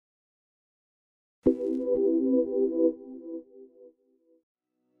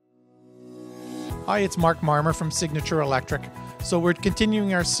Hi, it's Mark Marmer from Signature Electric. So we're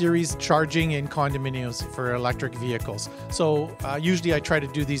continuing our series charging in condominiums for electric vehicles. So usually I try to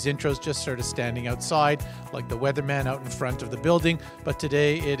do these intros just sort of standing outside, like the weatherman out in front of the building. But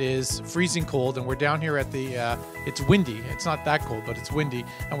today it is freezing cold and we're down here at the, it's windy. It's not that cold, but it's windy.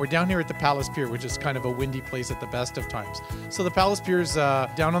 And we're down here at the Palace Pier, which is kind of a windy place at the best of times. So the Palace Pier is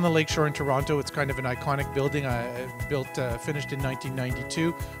down on the lakeshore in Toronto. It's kind of an iconic building. Finished in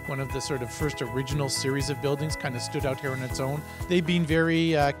 1992. One of the sort of first original series of buildings, kind of stood out here on its own. They've been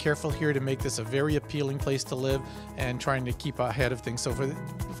very careful here to make this a very appealing place to live and trying to keep ahead of things. So for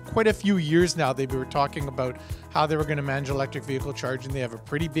quite a few years now, they were talking about how they were going to manage electric vehicle charging. They have a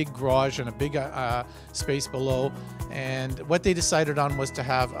pretty big garage and a big space below. And what they decided on was to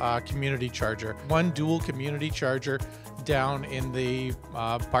have a community charger, one dual community charger down in the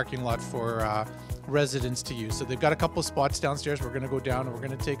parking lot for residents to use. So they've got a couple of spots downstairs. We're going to go down and we're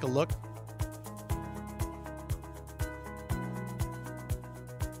going to take a look.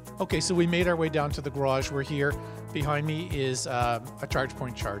 Okay, so we made our way down to the garage. We're here. Behind me is a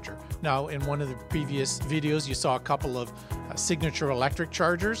Chargepoint charger. Now, in one of the previous videos, you saw a couple of Signature Electric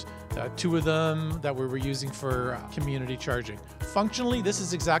chargers, two of them that we were using for community charging. Functionally, this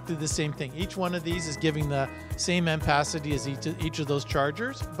is exactly the same thing. Each one of these is giving the same ampacity as each of those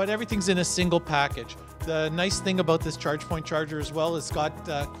chargers, but everything's in a single package. The nice thing about this Chargepoint charger as well is it's got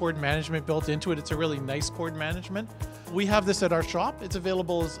cord management built into it. It's a really nice cord management. We have this at our shop. It's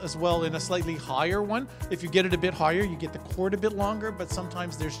available as well in a slightly higher one. If you get it a bit higher, you get the cord a bit longer, but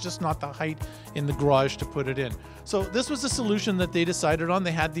sometimes there's just not the height in the garage to put it in. So this was the solution that they decided on.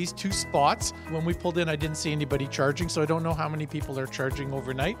 They had these two spots. When we pulled in, I didn't see anybody charging, so I don't know how many people are charging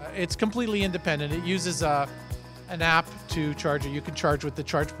overnight. It's completely independent. It uses an app to charge it. You can charge with the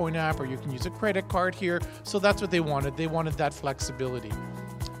Chargepoint app, or you can use a credit card here. So that's what they wanted. They wanted that flexibility.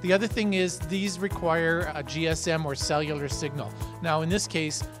 The other thing is these require a GSM or cellular signal. Now in this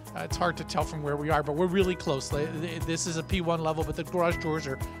case, it's hard to tell from where we are, but we're really close. This is a P1 level, but the garage doors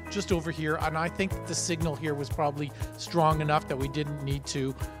are just over here. And I think the signal here was probably strong enough that we didn't need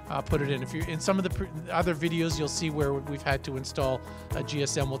to put it in. If you're in some of the other videos, you'll see where we've had to install a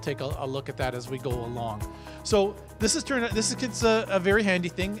GSM. We'll take a look at that as we go along. So this is a very handy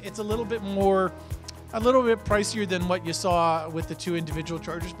thing. It's a little bit pricier than what you saw with the two individual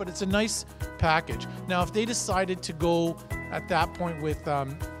chargers, but it's a nice package. Now, if they decided to go at that point with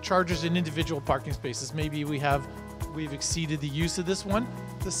chargers in individual parking spaces, maybe we've exceeded the use of this one.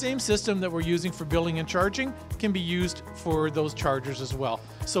 The same system that we're using for billing and charging can be used for those chargers as well.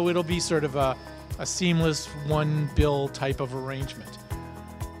 So it'll be sort of a seamless one bill type of arrangement.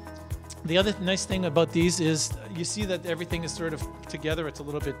 The other nice thing about these is you see that everything is sort of together. It's a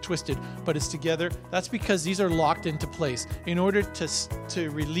little bit twisted, but it's together. That's because these are locked into place. In order to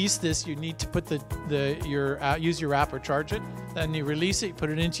release this, you need to put use your app or charge it. Then you release it, you put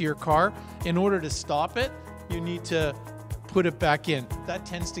it into your car. In order to stop it, you need to put it back in. That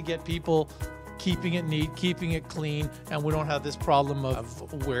tends to get people keeping it neat, keeping it clean, and we don't have this problem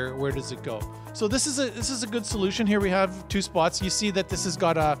of where does it go. So this is a good solution. Here we have two spots. You see that this has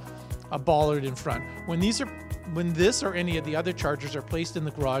got a bollard in front. When this or any of the other chargers are placed in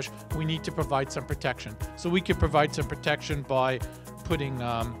the garage, we need to provide some protection. So we could provide some protection by putting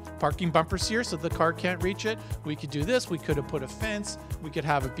parking bumpers here so the car can't reach it. We could do this. We could have put a fence. We could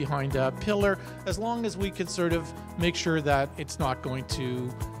have it behind a pillar, as long as we could sort of make sure that it's not going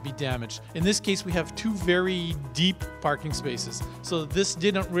to be damaged. In this case, we have two very deep parking spaces. So this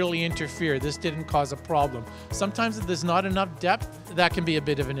didn't really interfere. This didn't cause a problem. Sometimes if there's not enough depth, that can be a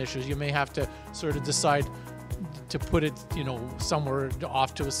bit of an issue. You may have to sort of decide to put it, somewhere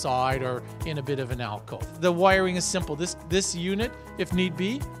off to a side or in a bit of an alcove. The wiring is simple. This unit, if need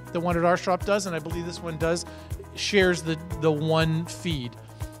be, the one at our shop does, and I believe this one does, shares the one feed.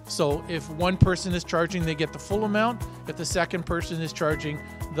 So if one person is charging, they get the full amount. If the second person is charging,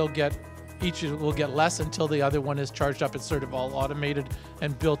 each will get less until the other one is charged up. It's sort of all automated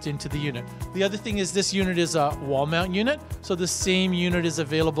and built into the unit. The other thing is this unit is a wall mount unit. So the same unit is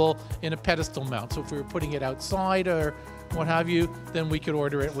available in a pedestal mount. So if we were putting it outside or what have you, then we could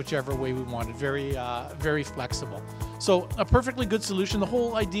order it whichever way we wanted. Very flexible. So a perfectly good solution. The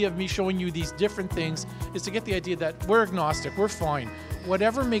whole idea of me showing you these different things is to get the idea that we're agnostic, we're fine.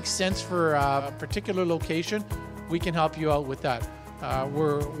 Whatever makes sense for a particular location, we can help you out with that.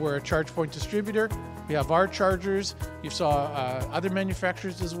 We're a Chargepoint distributor. We have our chargers. You saw other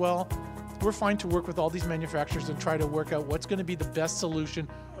manufacturers as well. We're fine to work with all these manufacturers and try to work out what's going to be the best solution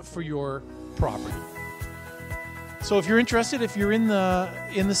for your property. So if you're interested, if you're in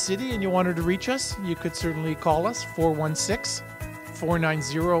the city and you wanted to reach us, you could certainly call us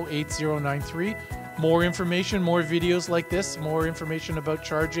 416-490-8093, more information, more videos like this, more information about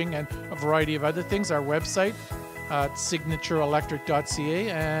charging and a variety of other things, our website, signatureelectric.ca,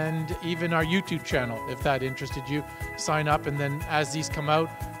 and even our YouTube channel. If that interested you, sign up, and then as these come out,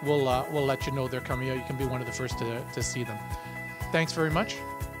 we'll let you know they're coming out. You can be one of the first to see them. Thanks very much.